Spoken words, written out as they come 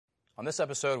On this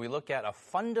episode, we look at a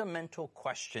fundamental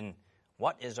question.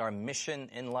 What is our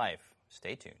mission in life?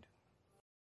 Stay tuned.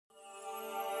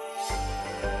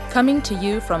 Coming to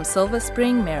you from Silver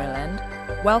Spring, Maryland,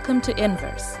 welcome to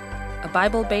Inverse, a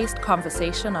Bible-based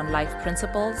conversation on life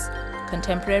principles,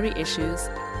 contemporary issues,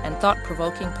 and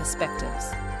thought-provoking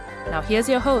perspectives. Now here's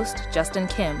your host, Justin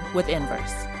Kim, with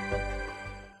Inverse.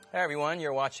 Hey everyone,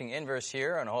 you're watching Inverse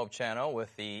here on Hope Channel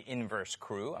with the Inverse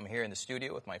crew. I'm here in the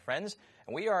studio with my friends,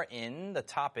 and we are in the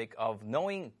topic of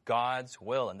knowing God's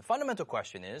will. And the fundamental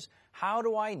question is, how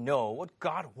do I know what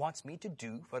God wants me to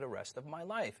do for the rest of my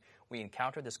life? We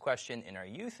encounter this question in our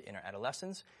youth, in our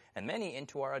adolescence, and many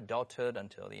into our adulthood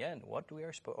until the end. What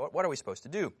are we supposed to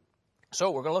do?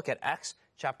 So we're going to look at Acts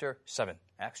chapter 7.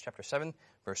 Acts chapter 7,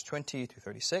 verse 20 to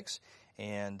 36.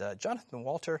 And Jonathan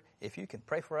Walter, if you can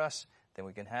pray for us, then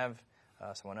we can have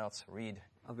someone else read.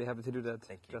 I'll be happy to do that.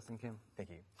 Thank you. Justin Kim. Thank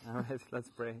you. All right, let's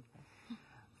pray.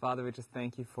 Father, we just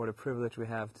thank you for the privilege we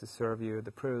have to serve you,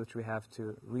 the privilege we have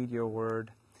to read your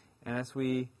word. And as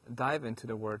we dive into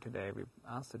the word today, we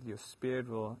ask that your Spirit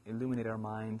will illuminate our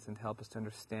minds and help us to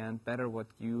understand better what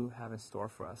you have in store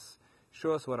for us.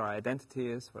 Show us what our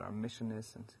identity is, what our mission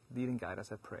is, and lead and guide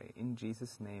us, I pray. In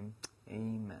Jesus' name,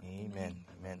 amen. Amen.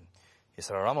 Amen.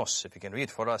 Mr. Ramos, if you can read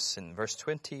for us in verse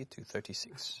 20 to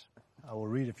 36. I will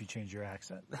read if you change your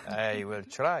accent. I will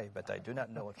try, but I do not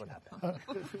know what would happen.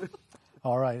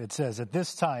 All right, it says, "At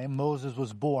this time Moses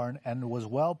was born and was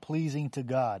well-pleasing to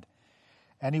God,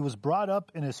 and he was brought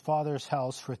up in his father's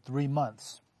house for 3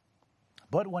 months.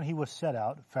 But when he was set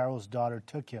out, Pharaoh's daughter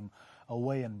took him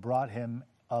away and brought him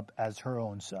up as her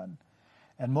own son.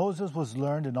 And Moses was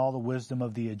learned in all the wisdom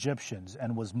of the Egyptians,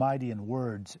 and was mighty in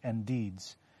words and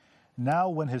deeds. Now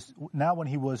when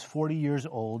he was 40 years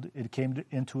old, it came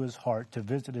into his heart to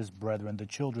visit his brethren, the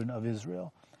children of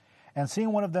Israel. And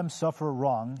seeing one of them suffer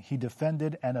wrong, he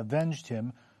defended and avenged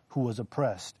him who was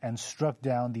oppressed, and struck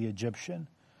down the Egyptian.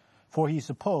 For he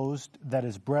supposed that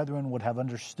his brethren would have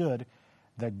understood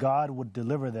that God would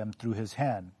deliver them through his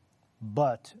hand.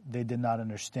 But they did not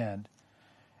understand.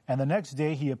 And the next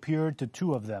day he appeared to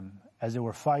 2 of them, as they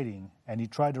were fighting, and he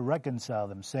tried to reconcile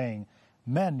them, saying,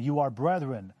 'Men, you are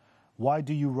brethren. Why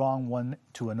do you wrong one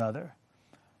to another?'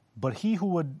 But he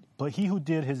who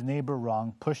did his neighbor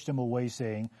wrong pushed him away,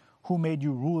 saying, 'Who made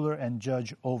you ruler and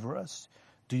judge over us?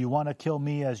 Do you want to kill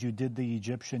me as you did the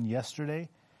Egyptian yesterday?'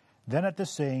 Then at this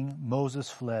saying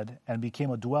Moses fled, and became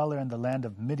a dweller in the land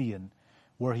of Midian,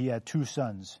 where he had 2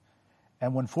 sons.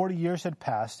 And when 40 years had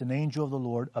passed, an angel of the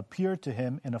Lord appeared to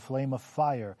him in a flame of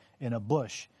fire in a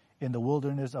bush in the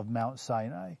wilderness of Mount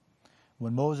Sinai.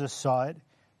 When Moses saw it,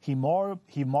 he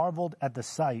marveled at the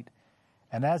sight,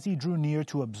 and as he drew near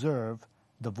to observe,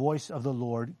 the voice of the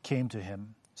Lord came to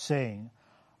him, saying,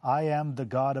 'I am the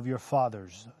God of your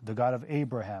fathers, the God of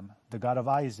Abraham, the God of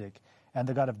Isaac, and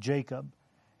the God of Jacob.'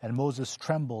 And Moses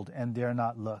trembled and dare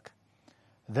not look.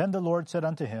 Then the Lord said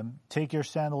unto him, 'Take your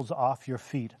sandals off your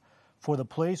feet, for the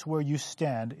place where you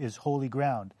stand is holy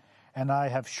ground. And I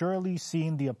have surely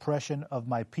seen the oppression of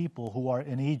my people who are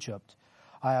in Egypt.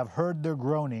 I have heard their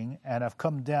groaning, and have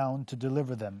come down to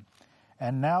deliver them.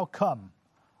 And now come,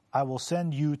 I will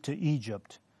send you to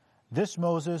Egypt.' This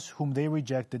Moses, whom they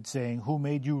rejected, saying, 'Who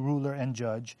made you ruler and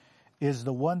judge?' is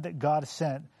the one that God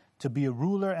sent to be a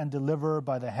ruler and deliverer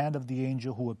by the hand of the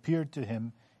angel who appeared to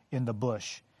him in the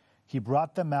bush. He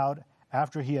brought them out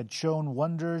after he had shown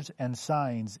wonders and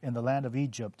signs in the land of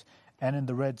Egypt, and in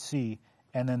the Red Sea,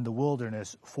 and in the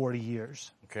wilderness 40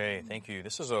 years. Okay, thank you.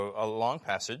 This is a long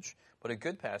passage, but a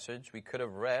good passage. We could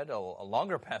have read a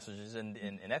longer passages in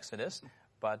Exodus,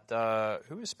 but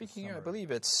who is speaking here? I believe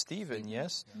it's Stephen,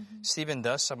 yes? Mm-hmm. Stephen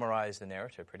does summarize the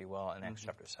narrative pretty well in Acts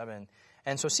chapter 7.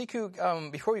 And so,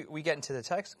 Sikhu, before we get into the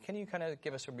text, can you kind of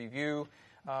give us a review?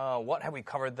 What have we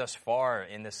covered thus far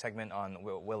in this segment on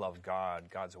will of God,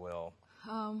 God's will?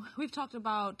 We've talked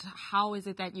about how is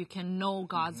it that you can know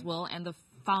God's will, and the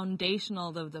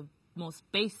foundational, the most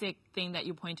basic thing that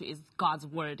you point to is God's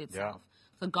word itself. Yeah.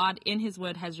 So God, in His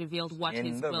Word, has revealed what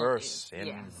His will is. In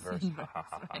the verse.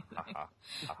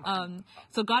 Right.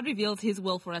 So God reveals His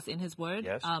will for us in His Word.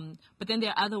 Yes. But then there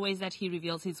are other ways that He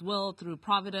reveals His will through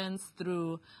providence,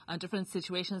 through different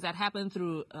situations that happen,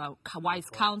 through wise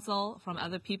counsel from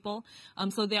other people.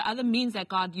 So there are other means that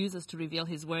God uses to reveal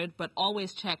His Word, but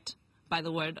always checked by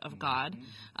the Word of God.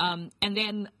 And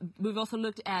then we've also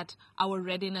looked at our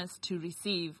readiness to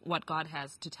receive what God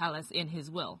has to tell us in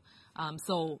His will.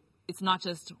 So it's not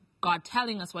just God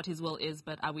telling us what His will is,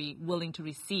 but are we willing to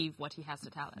receive what He has to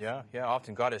tell us? Yeah.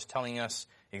 Often God is telling us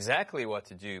exactly what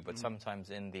to do, but sometimes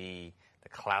in the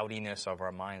cloudiness of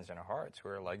our minds and our hearts.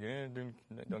 We're like,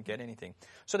 don't get anything.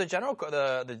 So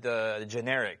the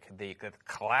generic, the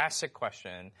classic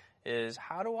question is,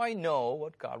 how do I know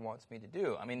what God wants me to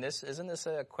do? I mean, isn't this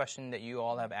a question that you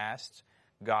all have asked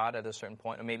God at a certain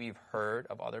point, or maybe you've heard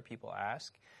of other people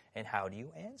ask? And how do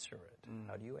you answer it?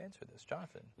 How do you answer this,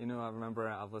 Jonathan? You know, I remember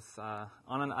I was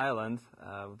on an island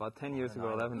about 10 years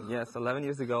ago, 11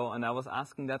 years ago, and I was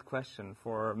asking that question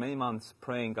for many months,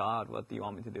 praying, God, what do you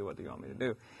want me to do? What do you want me to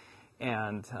do?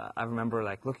 And I remember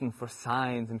like looking for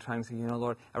signs and trying to say,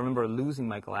 Lord, I remember losing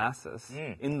my glasses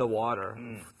in the water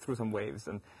through some waves.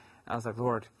 And I was like,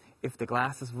 Lord, if the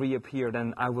glasses reappear,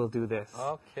 then I will do this.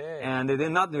 Okay. And they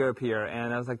did not reappear,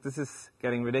 and I was like, this is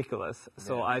getting ridiculous.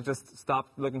 So I just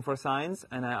stopped looking for signs,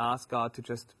 and I asked God to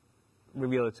just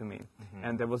reveal it to me.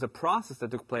 And there was a process that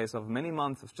took place of many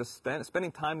months of just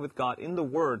spending time with God in the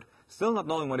Word, still not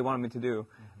knowing what He wanted me to do,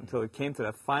 until it came to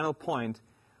that final point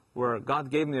where God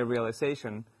gave me a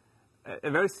realization,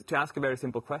 to ask a very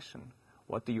simple question.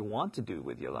 What do you want to do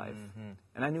with your life?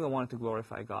 And I knew I wanted to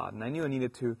glorify God, and I knew I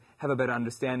needed to have a better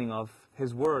understanding of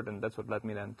His Word, and that's what led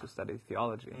me then to study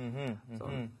theology.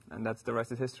 And that's the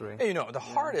rest is history. And, the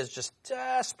heart is just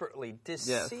desperately,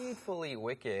 deceitfully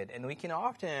wicked, and we can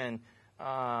often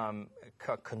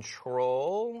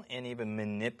control and even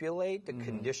manipulate the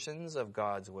conditions of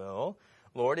God's will.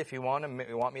 Lord, if you want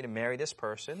me to marry this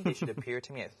person, they should appear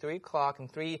to me at 3 o'clock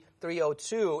and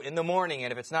 3:02 in the morning,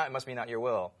 and if it's not, it must be not your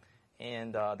will.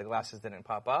 And the glasses didn't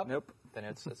pop up, then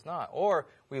it's not. Or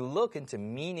we look into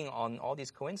meaning on all these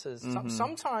coincidences.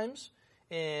 Sometimes,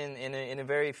 in a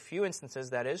very few instances,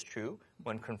 that is true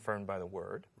when confirmed by the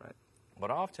Word. Right.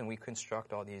 But often we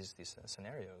construct all these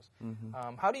scenarios.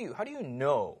 How do you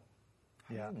know?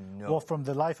 Well, from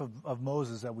the life of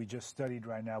Moses that we just studied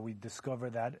right now, we discover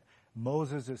that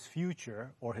Moses'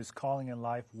 future or his calling in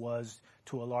life was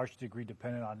to a large degree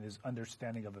dependent on his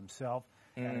understanding of himself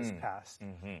and his past.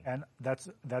 And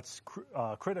that's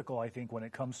critical, I think, when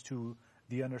it comes to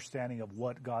the understanding of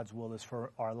what God's will is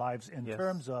for our lives in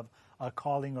terms of a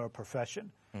calling or a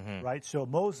profession, right? So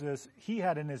Moses, he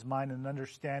had in his mind an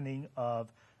understanding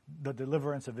of the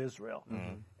deliverance of Israel.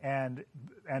 And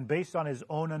based on his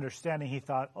own understanding, he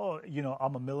thought,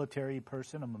 I'm a military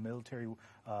person, I'm a military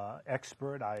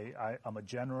expert, I'm a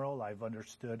general, I've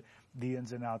understood the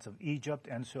ins and outs of Egypt,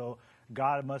 and so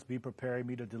God must be preparing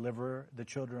me to deliver the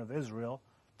children of Israel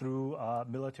through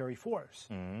military force.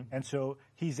 And so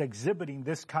he's exhibiting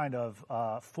this kind of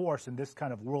force and this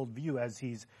kind of worldview as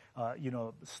he's,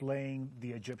 slaying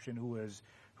the Egyptian who is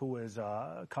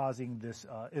causing this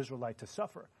Israelite to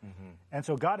suffer. And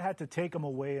so God had to take him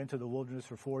away into the wilderness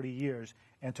for 40 years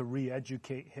and to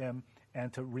re-educate him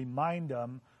and to remind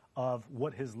him of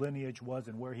what his lineage was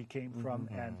and where he came from,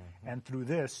 and through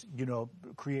this,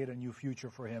 create a new future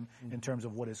for him in terms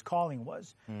of what his calling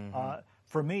was.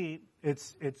 For me,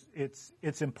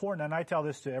 it's important, and I tell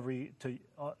this to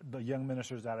the young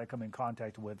ministers that I come in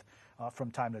contact with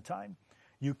from time to time.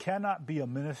 You cannot be a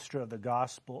minister of the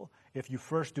gospel if you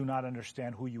first do not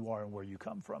understand who you are and where you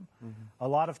come from. A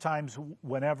lot of times,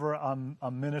 whenever I'm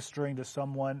ministering to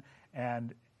someone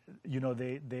and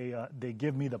they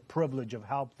give me the privilege of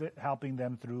helping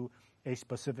them through a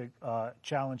specific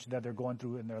challenge that they're going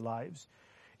through in their lives.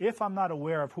 If I'm not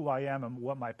aware of who I am and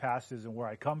what my past is and where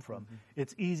I come from,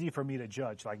 it's easy for me to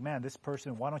judge. Like, man, this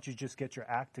person, why don't you just get your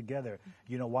act together?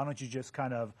 Why don't you just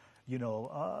kind of,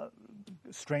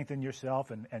 strengthen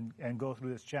yourself and go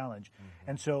through this challenge?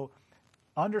 And so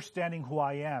understanding who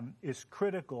I am is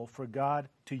critical for God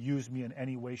to use me in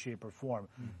any way, shape, or form.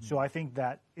 So I think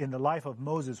that in the life of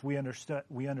Moses, we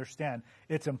understand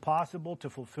it's impossible to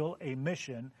fulfill a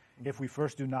mission if we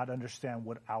first do not understand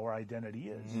what our identity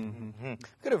is.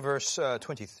 Go to verse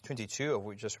 22 of what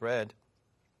we just read.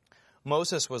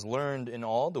 Moses was learned in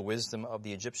all the wisdom of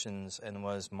the Egyptians and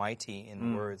was mighty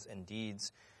in words and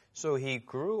deeds. So he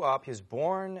grew up, he was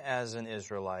born as an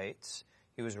Israelite.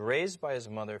 He was raised by his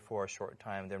mother for a short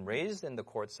time, then raised in the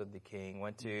courts of the king,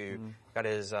 got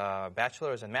his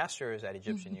bachelor's and master's at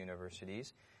Egyptian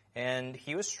universities, and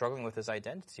he was struggling with his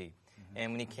identity.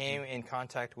 And when he came in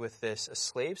contact with this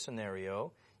slave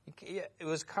scenario, it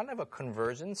was kind of a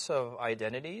convergence of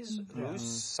identities. Whose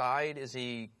side is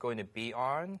he going to be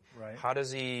on? Right. How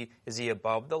is he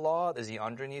above the law? Is he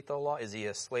underneath the law? Is he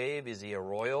a slave? Is he a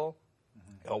royal?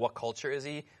 What culture is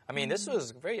he? I mean, this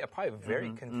was probably a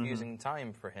very confusing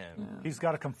time for him. He's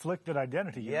got a conflicted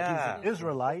identity. He's an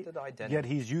Israelite, yet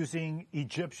he's using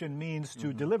Egyptian means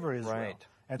to deliver Israel. Right.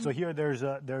 And so here there's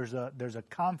a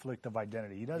conflict of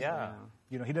identity. He doesn't,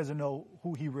 he doesn't know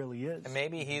who he really is. And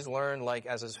maybe he's learned,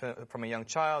 from a young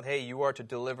child, hey, you are to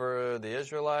deliver the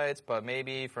Israelites, but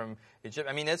maybe from Egypt.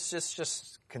 I mean, it's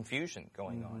just confusion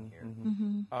going on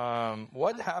here.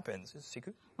 What happens?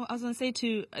 Sikhu? Well, I was going to say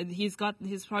too, he's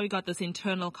probably got this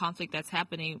internal conflict that's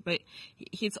happening, but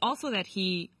it's also that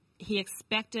he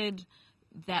expected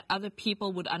that other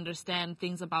people would understand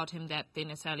things about him that they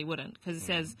necessarily wouldn't. Because it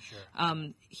says,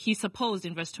 he supposed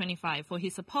in verse 25, for he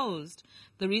supposed,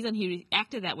 the reason he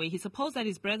acted that way, he supposed that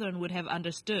his brethren would have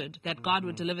understood that God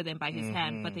would deliver them by his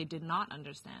hand, but they did not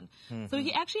understand. So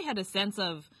he actually had a sense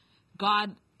of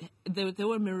God. There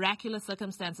were miraculous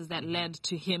circumstances that led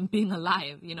to him being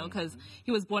alive, because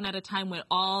he was born at a time when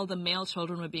all the male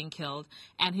children were being killed,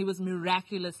 and he was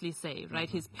miraculously saved, right?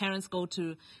 His parents go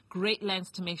to great lengths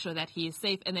to make sure that he is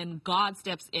safe, and then God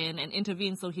steps in and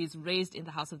intervenes, so he's raised in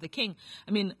the house of the king.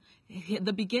 I mean,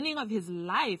 the beginning of his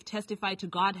life testified to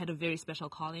God had a very special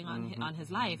calling on his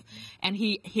life, and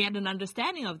he had an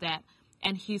understanding of that,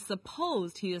 and he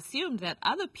assumed that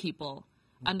other people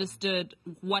understood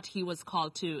what he was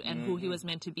called to and who he was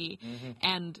meant to be.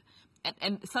 And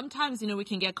sometimes, we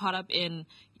can get caught up in,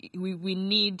 we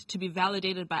need to be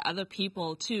validated by other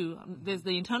people too. There's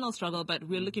the internal struggle, but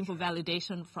we're looking for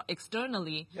validation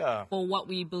externally for what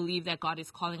we believe that God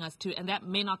is calling us to. And that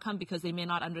may not come because they may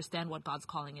not understand what God's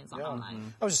calling is on our life.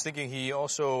 I was just thinking he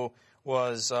also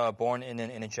was born in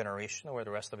a generation where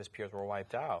the rest of his peers were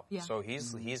wiped out. Yeah. So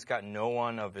he's got no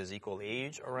one of his equal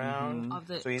age around.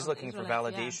 So he's looking for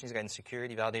validation. He's got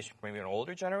insecurity, validation from maybe an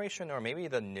older generation or maybe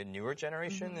the newer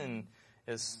generation, and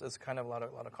it's kind of a lot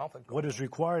of conflict. What is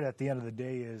required at the end of the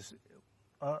day is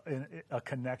a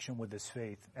connection with his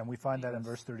faith, and we find that in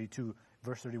verse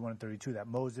 31 and 32, that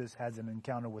Moses has an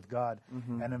encounter with God.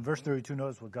 And in verse 32,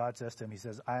 notice what God says to him. He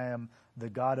says, I am the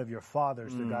God of your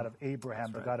fathers, the God of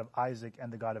Abraham, the God of Isaac,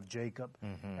 and the God of Jacob.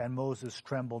 And Moses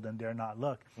trembled and dare not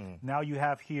look. Now you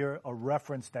have here a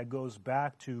reference that goes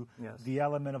back to the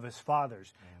element of his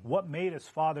fathers. What made his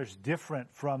fathers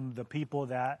different from the people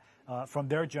that, from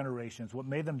their generations? What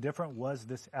made them different was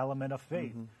this element of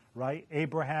faith, right?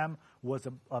 Abraham was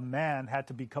a man, had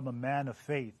to become a man of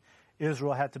faith.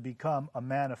 Israel had to become a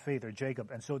man of faith, or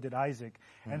Jacob, and so did Isaac.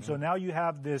 And so now you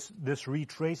have this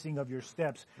retracing of your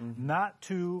steps, not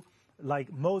to,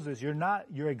 like Moses,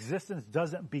 your existence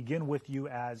doesn't begin with you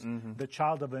as the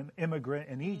child of an immigrant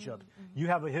in Egypt. You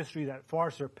have a history that far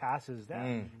surpasses that.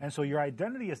 And so your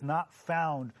identity is not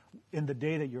found in the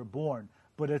day that you're born,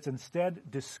 but it's instead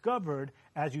discovered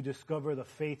as you discover the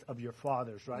faith of your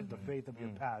fathers, right? The faith of your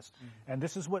past. And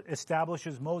this is what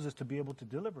establishes Moses to be able to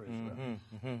deliver Israel.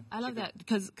 I love that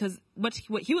because what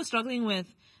he was struggling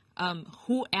with,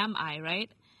 who am I,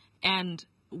 right? And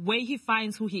way he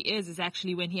finds who he is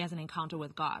actually when he has an encounter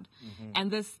with God. And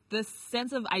this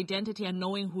sense of identity and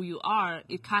knowing who you are,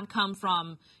 it can't come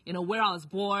from, where I was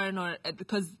born, or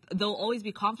because there'll always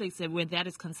be conflicts where that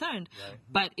is concerned. Right.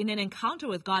 But in an encounter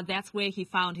with God, that's where he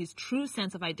found his true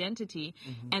sense of identity.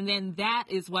 And then that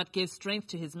is what gives strength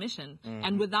to his mission.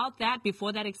 And without that,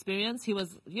 before that experience, he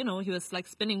was like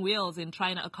spinning wheels in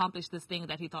trying to accomplish this thing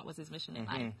that he thought was his mission in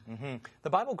life. The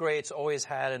Bible greats always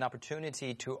had an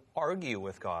opportunity to argue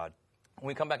with God. When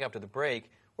we come back after the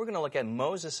break, we're going to look at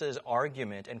Moses'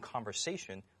 argument and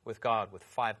conversation with God with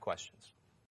 5 questions.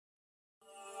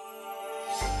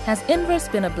 Has Inverse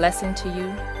been a blessing to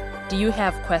you? Do you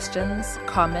have questions,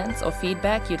 comments, or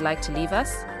feedback you'd like to leave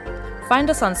us? Find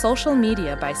us on social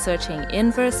media by searching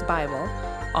Inverse Bible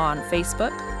on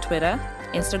Facebook, Twitter,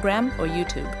 Instagram, or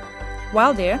YouTube.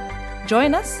 While there,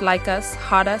 join us, like us,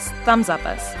 heart us, thumbs up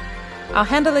us. Our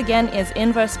handle again is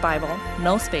Inverse Bible,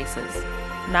 no spaces.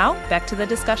 Now, back to the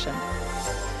discussion.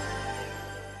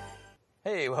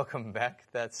 Hey, welcome back.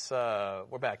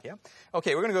 We're back, yeah?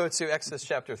 Okay, we're going to go to Exodus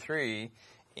chapter 3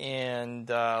 and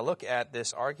look at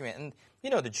this argument. And,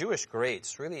 the Jewish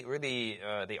greats really,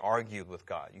 they argued with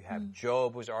God. You have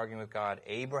Job who's arguing with God,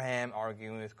 Abraham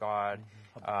arguing with God,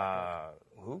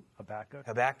 who? Habakkuk.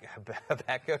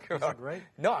 Habakkuk. Is that right?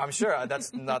 No, I'm sure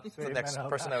that's not the next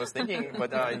person I was thinking,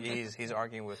 but he's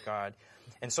arguing with God.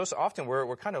 And so often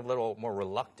we're kind of a little more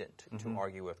reluctant to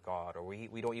argue with God, or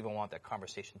we don't even want that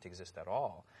conversation to exist at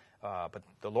all. But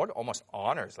the Lord almost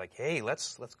honors, like, hey,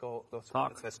 let's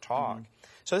talk.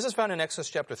 So this is found in Exodus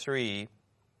chapter 3.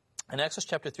 And Exodus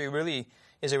chapter 3 really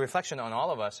is a reflection on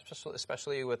all of us,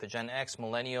 especially with the Gen X,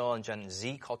 Millennial, and Gen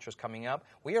Z cultures coming up.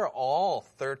 We are all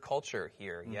third culture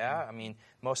here, yeah? I mean,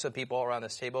 most of the people around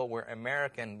this table, we're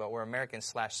American, but we're American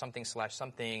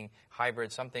 /something,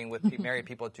 hybrid something with married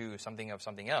people to something of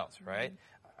something else, right?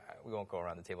 we won't go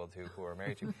around the table to who we're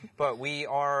married to, but we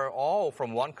are all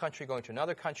from one country going to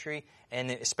another country,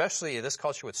 and especially in this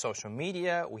culture with social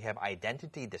media, we have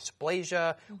identity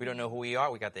dysplasia. We don't know who we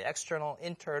are. We got the external,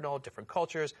 internal, different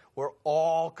cultures. We're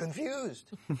all confused.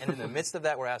 And in the midst of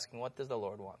that, we're asking, what does the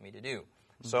Lord want me to do?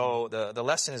 So the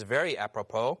lesson is very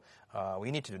apropos.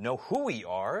 We need to know who we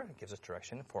are. It gives us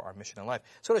direction for our mission in life.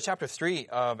 So to chapter 3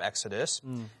 of Exodus,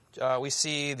 we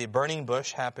see the burning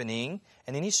bush happening,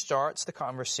 and then he starts the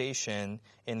conversation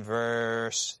in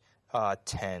verse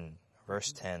 10.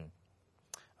 Verse 10.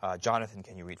 Jonathan,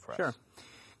 can you read for us? Sure.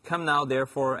 Come now,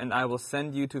 therefore, and I will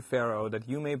send you to Pharaoh, that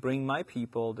you may bring my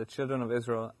people, the children of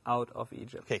Israel, out of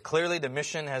Egypt. Okay, clearly the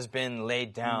mission has been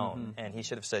laid down, and he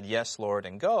should have said, yes, Lord,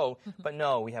 and go. But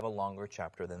no, we have a longer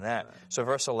chapter than that. Right. So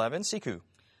verse 11, Sikhu.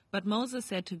 But Moses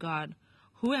said to God,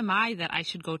 who am I that I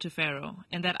should go to Pharaoh,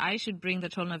 and that I should bring the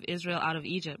children of Israel out of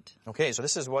Egypt? Okay, so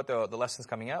this is what the lesson's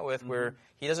coming out with, where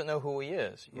he doesn't know who he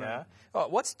is. Yeah. Right.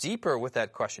 What's deeper with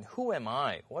that question? Who am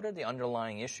I? What are the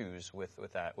underlying issues with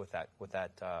that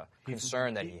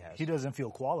concern that he has? He doesn't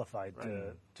feel qualified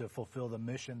to fulfill the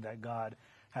mission that God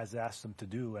has asked him to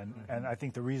do, and I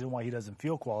think the reason why he doesn't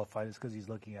feel qualified is because he's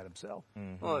looking at himself.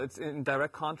 Well, it's in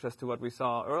direct contrast to what we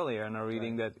saw earlier in our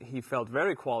reading, that he felt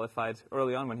very qualified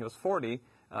early on when he was 40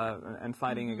 and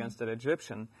fighting against that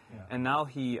Egyptian. Yeah. And now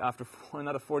he, after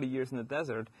another 40 years in the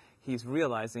desert, he's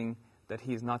realizing that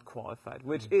he is not qualified,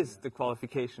 which is the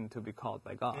qualification to be called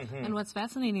by God. And what's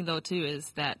fascinating, though, too,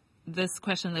 is that this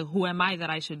question, like, who am I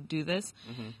that I should do this?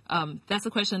 That's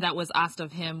a question that was asked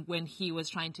of him when he was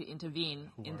trying to intervene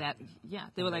in that. Yeah,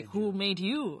 they were like, who made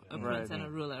you a prince and a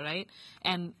ruler, right?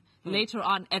 And later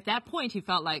on, at that point, he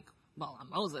felt like, well, I'm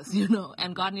Moses,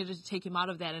 and God needed to take him out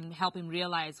of that and help him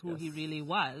realize who he really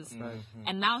was.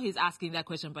 And now he's asking that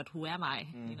question, but who am I,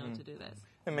 to do this?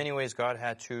 In many ways, God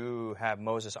had to have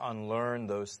Moses unlearn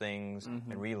those things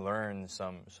and relearn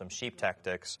some sheep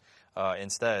tactics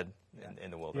instead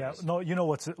in the wilderness. Yeah, no,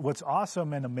 what's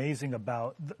awesome and amazing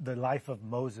about the life of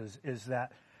Moses is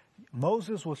that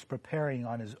Moses was preparing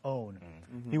on his own.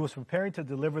 He was preparing to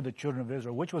deliver the children of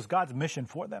Israel, which was God's mission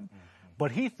for them.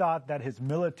 But he thought that his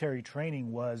military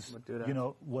training was going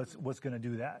to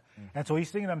do that. And so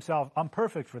he's thinking to himself, I'm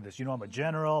perfect for this. I'm a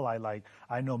general.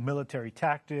 I know military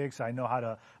tactics. I know how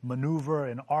to maneuver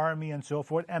an army and so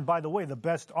forth. And by the way, the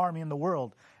best army in the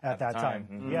world at that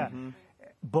time. Yeah.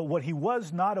 But what he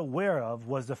was not aware of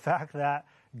was the fact that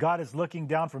God is looking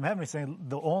down from heaven and saying,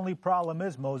 the only problem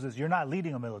is, Moses, you're not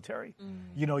leading a military.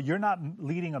 You're not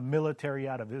leading a military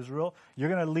out of Israel. You're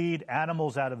going to lead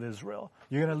animals out of Israel.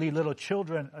 You're going to lead little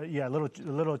children,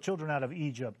 little children out of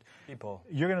Egypt. People.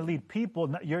 You're going to lead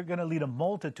people. You're going to lead a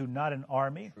multitude, not an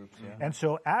army. Troops, And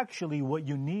so actually what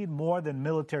you need more than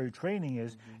military training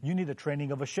is you need the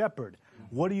training of a shepherd.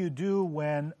 What do you do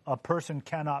when a person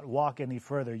cannot walk any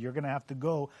further? You're going to have to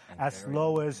go as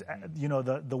slow as,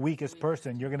 the weakest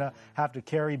person. You're going to have to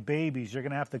carry babies. You're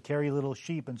going to have to carry little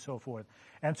sheep and so forth.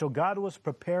 And so God was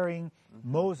preparing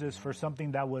Moses for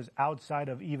something that was outside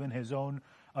of even his own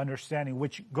understanding,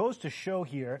 which goes to show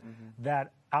here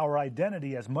that our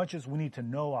identity, as much as we need to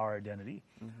know our identity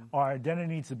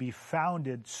needs to be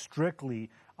founded strictly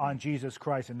on Jesus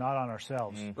Christ and not on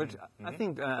ourselves. Which I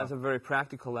think as a very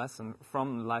practical lesson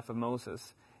from the life of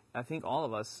Moses, I think all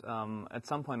of us at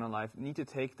some point in life need to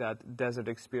take that desert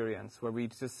experience where we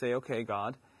just say, okay,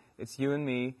 God, it's you and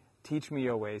me. Teach me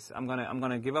your ways. I'm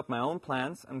gonna give up my own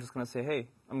plans. I'm just gonna say, hey,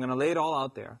 I'm gonna lay it all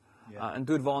out there. And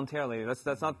do it voluntarily. Let's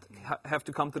not have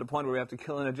to come to the point where we have to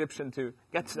kill an Egyptian to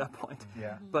get to that point.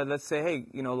 But let's say, hey,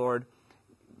 Lord,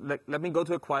 let me go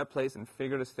to a quiet place and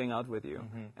figure this thing out with you,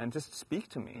 and just speak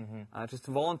to me. Just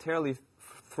voluntarily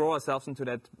throw ourselves into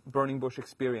that burning bush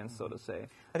experience, so to say.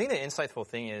 I think the insightful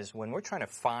thing is when we're trying to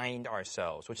find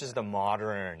ourselves, which is the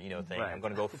modern, thing. Right. I'm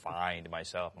going to go find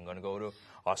myself. I'm going to go to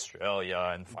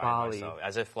Australia and find myself,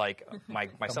 as if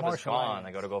myself is gone.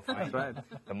 I got to go find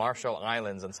the Marshall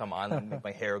Islands on some island, make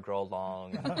my hair grow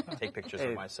long, and take pictures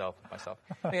of myself.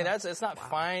 I mean, it's not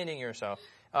finding yourself.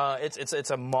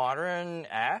 It's a modern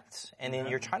act, and then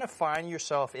you're trying to find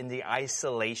yourself in the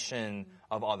isolation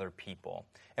of other people.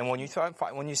 And when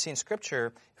you see in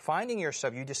Scripture, finding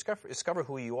yourself, you discover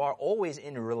who you are always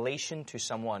in relation to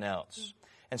someone else.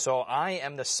 And so I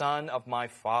am the son of my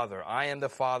father. I am the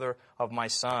father of my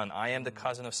son. I am the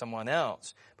cousin of someone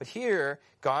else. But here,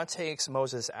 God takes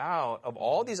Moses out of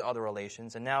all these other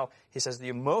relations, and now he says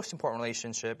the most important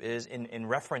relationship is in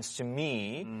reference to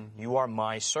me. You are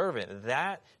my servant.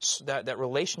 That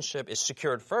relationship is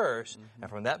secured first,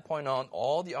 and from that point on,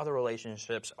 all the other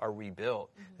relationships are rebuilt.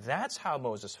 That's how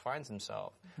Moses finds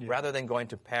himself. rather than going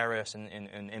to Paris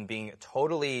and being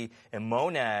totally a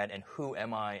monad and who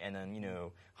am I, and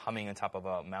then, humming on top of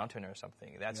a mountain or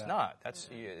something. That's not. That's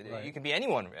you can be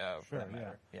anyone for that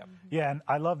matter. Yeah, and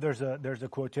I love there's a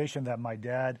quotation that my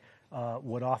dad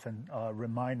would often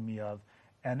remind me of,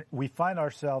 and we find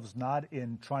ourselves not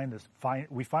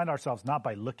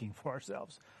by looking for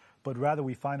ourselves, but rather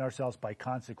we find ourselves by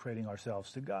consecrating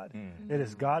ourselves to God. It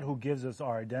is God who gives us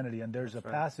our identity, and there's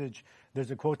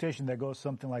there's a quotation that goes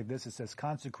something like this. It says,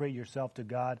 "Consecrate yourself to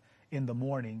God in the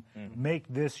morning, make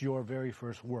this your very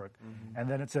first work." And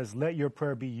then it says, "Let your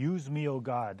prayer be, use me, O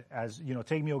God, as,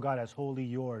 take me, O God, as wholly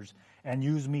yours, and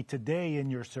use me today in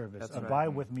your service. Abide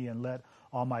with me and let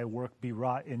all my work be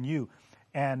wrought in you."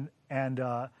 And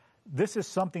this is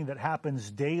something that happens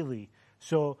daily.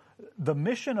 So the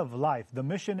mission of life, the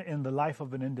mission in the life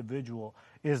of an individual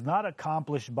is not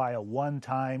accomplished by a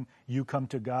one-time, you come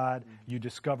to God, you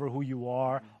discover who you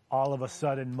are, all of a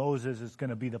sudden Moses is going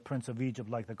to be the Prince of Egypt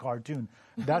like the cartoon.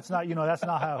 That's not, that's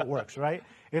not how it works, right?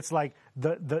 It's like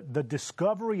the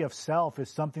discovery of self is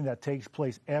something that takes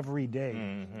place every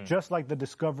day, just like the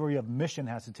discovery of mission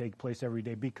has to take place every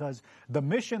day, because the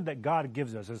mission that God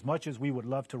gives us, as much as we would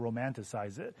love to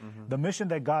romanticize it, the mission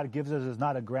that God gives us is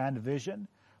not a grand vision,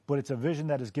 but it's a vision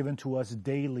that is given to us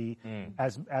daily,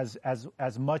 as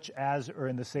much as, or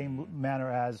in the same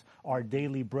manner as our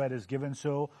daily bread is given,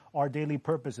 so our daily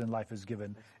purpose in life is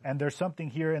given. And there's something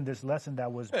here in this lesson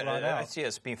that was brought out. I see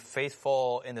us being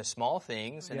faithful in the small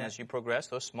things, and as you progress,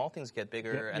 those small things get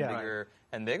bigger and bigger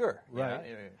and bigger. Right.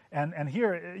 And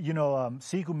here,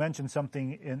 Sikhu mentioned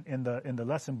something in the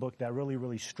lesson book that really,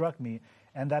 really struck me,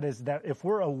 and that is that if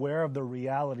we're aware of the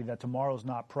reality that tomorrow's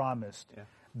not promised,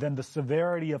 then the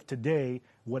severity of today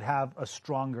would have a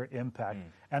stronger impact.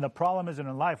 And the problem is,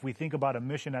 in life, we think about a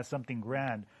mission as something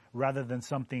grand rather than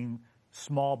something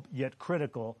small yet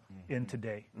critical in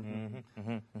today.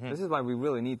 This is why we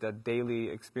really need that daily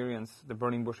experience, the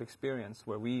burning bush experience,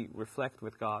 where we reflect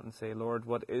with God and say, Lord,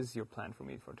 what is your plan for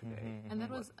me for today? And that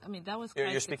was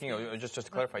You're speaking of, just to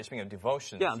clarify, you're speaking of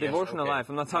devotion. Yeah, devotional life.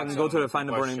 I'm not talking go to find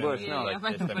a burning bush. No,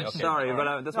 sorry,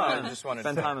 but that's why I just want to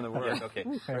spend time in the Word.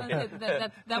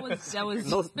 That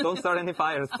was don't start any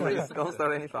fires, please. Don't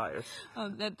start any fires.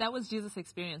 That was Jesus'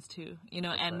 experience too,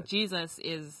 and Jesus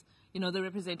is, the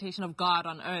representation of God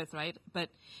on earth, right? But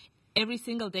every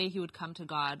single day he would come to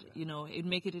God, it'd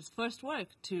make it his first work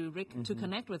to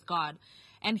connect with God.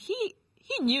 And he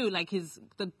knew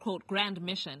the quote grand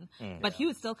mission, but he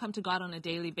would still come to God on a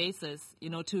daily basis,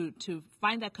 to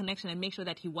find that connection and make sure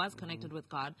that he was connected with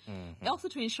God. Also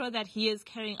to ensure that he is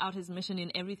carrying out his mission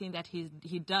in everything that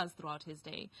he does throughout his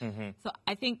day. So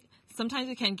I think sometimes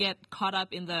we can get caught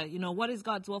up in the, what is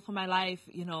God's will for my life?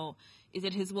 Is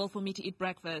it his will for me to eat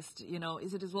breakfast?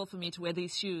 Is it his will for me to wear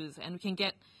these shoes? And we can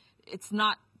it's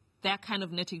not that kind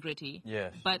of nitty-gritty.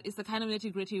 Yes. But it's the kind of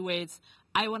nitty-gritty where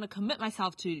I want to commit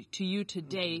myself to you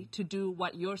today to do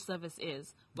what your service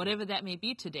is, whatever that may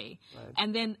be today. Right.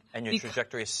 And then... And your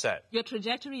trajectory is set. Your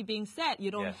trajectory being set,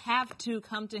 you don't have to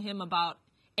come to him about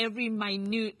every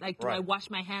minute, do I wash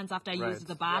my hands after I use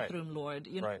the bathroom, Lord?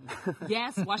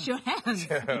 Yes, wash your hands.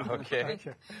 Okay.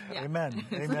 Yeah. Amen.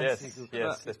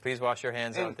 Yes. Please wash your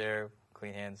hands out there.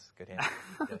 Clean hands, good hands.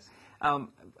 Yes.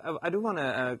 I do want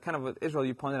to kind of, Israel,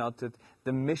 you pointed out that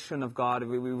the mission of God,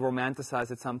 we romanticize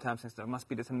it sometimes, and there must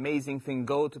be this amazing thing,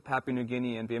 go to Papua New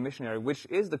Guinea and be a missionary, which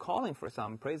is the calling for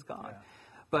some, praise God. Yeah.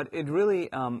 But it really,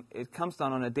 it comes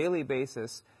down on a daily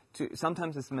basis to,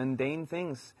 sometimes it's mundane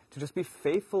things, to just be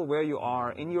faithful where you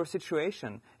are in your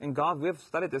situation. And God, we have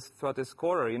studied this throughout this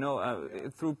quarter,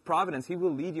 through providence, He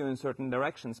will lead you in certain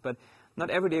directions, but not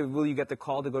every day will you get the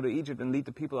call to go to I lead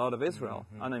the people out of Israel.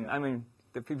 I mean,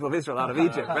 the people of Israel out of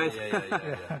Egypt, right?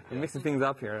 We're mixing things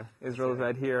up here. Israel's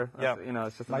right here. Yeah.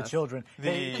 It's just my children.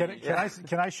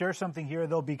 Can I share something here,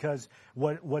 though? Because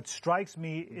what strikes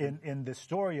me in the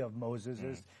story of Moses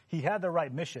is he had the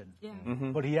right mission,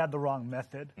 but he had the wrong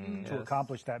method to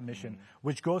accomplish that mission,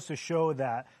 which goes to show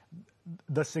that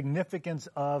the significance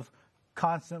of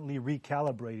constantly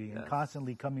recalibrating and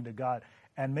constantly coming to God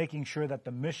and making sure that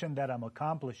the mission that I'm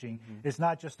accomplishing is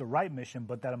not just the right mission,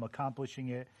 but that I'm accomplishing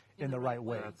it in the right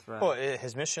way. That's right. Well,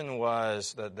 his mission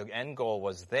was, the end goal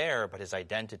was there, but his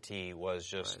identity was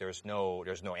just, there's no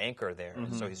anchor there.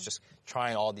 So he's just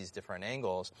trying all these different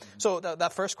angles. So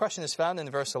that first question is found in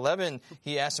verse 11.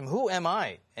 He asks him, who am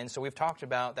I? And so we've talked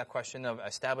about that question of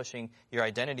establishing your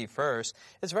identity first.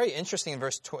 It's very interesting in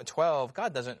verse 12.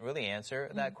 God doesn't really answer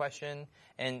that question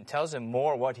and tells him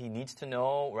more what he needs to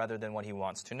know rather than what he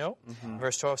wants to know.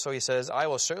 Verse 12, so he says, I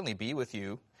will certainly be with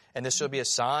you, and this shall be a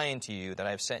sign to you that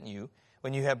I have sent you.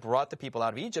 when you have brought the people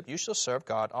out of Egypt, you shall serve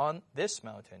God on this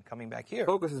mountain. Coming back here.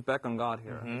 Focus is back on God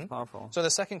here. It's powerful. So the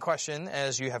second question,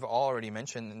 as you have already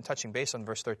mentioned, and touching base on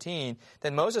verse 13,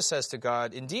 then Moses says to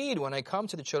God, indeed, when I come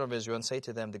to the children of Israel and say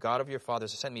to them, the God of your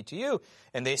fathers has sent me to you,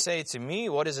 and they say to me,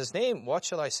 what is his name? What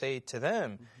shall I say to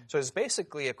them? So it's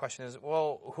basically a question is,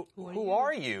 well, who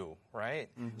are you? Right?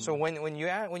 So when you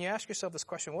ask yourself this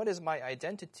question, what is my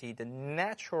identity? The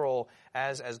natural,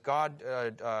 as God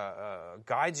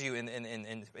guides you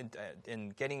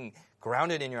in getting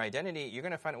grounded in your identity, you're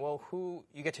going to find, well,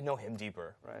 you get to know him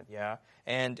deeper. Right. Yeah?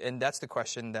 And that's the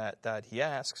question that he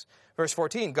asks. Verse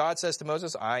 14, God says to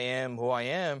Moses, I am who I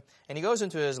am. And he goes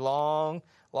into his long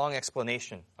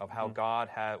explanation of how God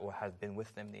has been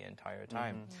with them the entire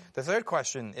time. The third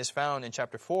question is found in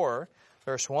chapter 4,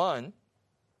 verse 1.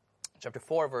 Chapter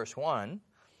 4, verse 1.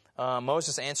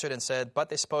 Moses answered and said, but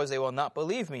they suppose they will not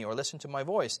believe me or listen to my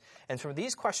voice. And from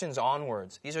these questions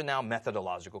onwards, these are now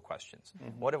methodological questions.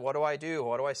 What do I do?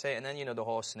 What do I say? And then, the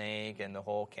whole snake and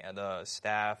the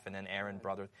staff and then Aaron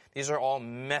brothers. These are all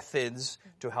methods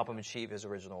to help him achieve his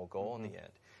original goal in the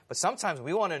end. But sometimes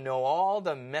we want to know all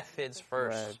the methods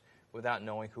first without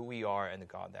knowing who we are and the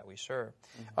God that we serve.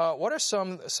 What are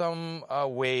some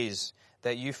ways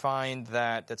that you find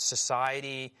that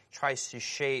society tries to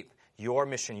shape your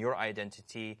mission, your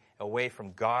identity, away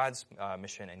from God's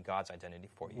mission and God's identity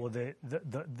for you? Well,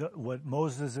 what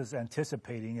Moses is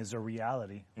anticipating is a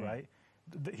reality, right?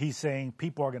 He's saying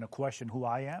people are going to question who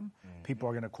I am. People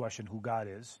are going to question who God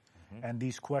is. And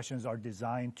these questions are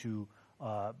designed to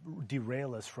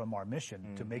derail us from our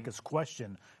mission, to make us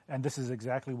question. And this is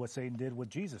exactly what Satan did with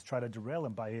Jesus, try to derail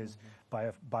him by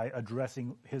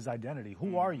addressing his identity.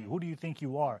 Who are you? Who do you think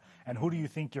you are? And who do you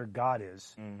think your God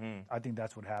is? I think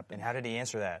that's what happened. And how did he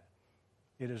answer that?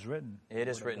 It is written. It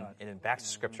is written. And back to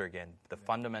Scripture again, the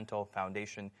fundamental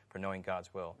foundation for knowing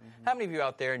God's will. How many of you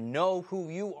out there know who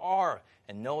you are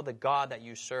and know the God that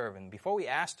you serve? And before we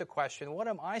ask the question, what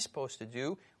am I supposed to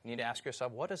do? We need to ask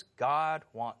yourself, what does God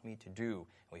want me to do?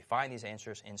 And we find these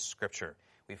answers in Scripture.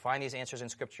 We find these answers in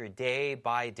Scripture day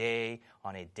by day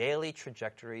on a daily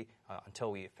trajectory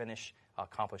until we finish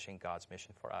accomplishing God's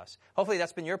mission for us. Hopefully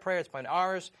that's been your prayer. It's been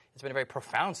ours. It's been a very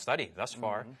profound study thus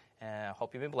far. And I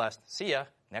hope you've been blessed. See ya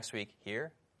next week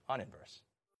here on Inverse.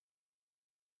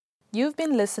 You've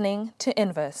been listening to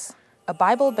Inverse, a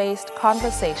Bible-based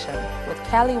conversation with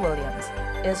Callie Williams,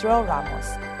 Israel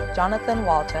Ramos, Jonathan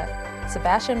Walter,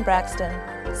 Sebastian Braxton,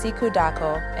 Sikhu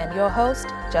Daco, and your host,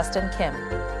 Justin Kim.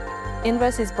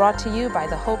 Inverse is brought to you by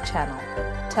the Hope Channel,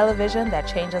 television that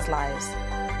changes lives.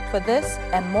 For this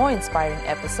and more inspiring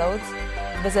episodes,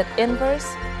 visit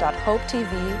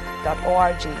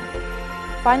inverse.hopetv.org.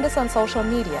 Find us on social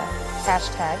media,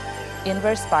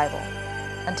 #InverseBible.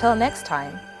 Until next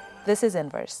time, this is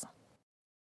Inverse.